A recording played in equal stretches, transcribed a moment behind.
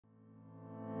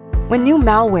When new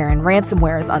malware and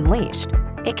ransomware is unleashed,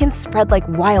 it can spread like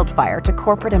wildfire to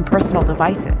corporate and personal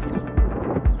devices,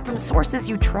 from sources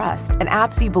you trust and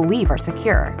apps you believe are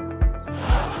secure.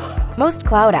 Most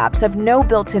cloud apps have no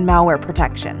built-in malware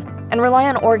protection and rely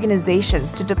on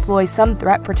organizations to deploy some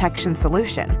threat protection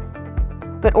solution.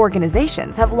 But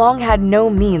organizations have long had no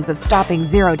means of stopping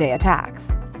zero-day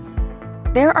attacks.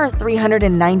 There are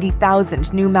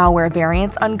 390,000 new malware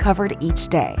variants uncovered each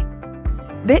day.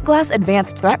 Bitglass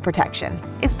Advanced Threat Protection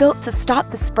is built to stop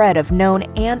the spread of known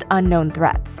and unknown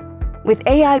threats. With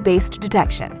AI-based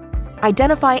detection,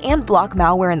 identify and block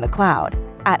malware in the cloud,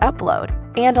 at upload,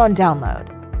 and on download.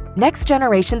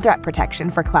 Next-generation threat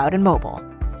protection for cloud and mobile.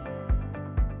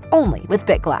 Only with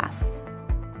Bitglass.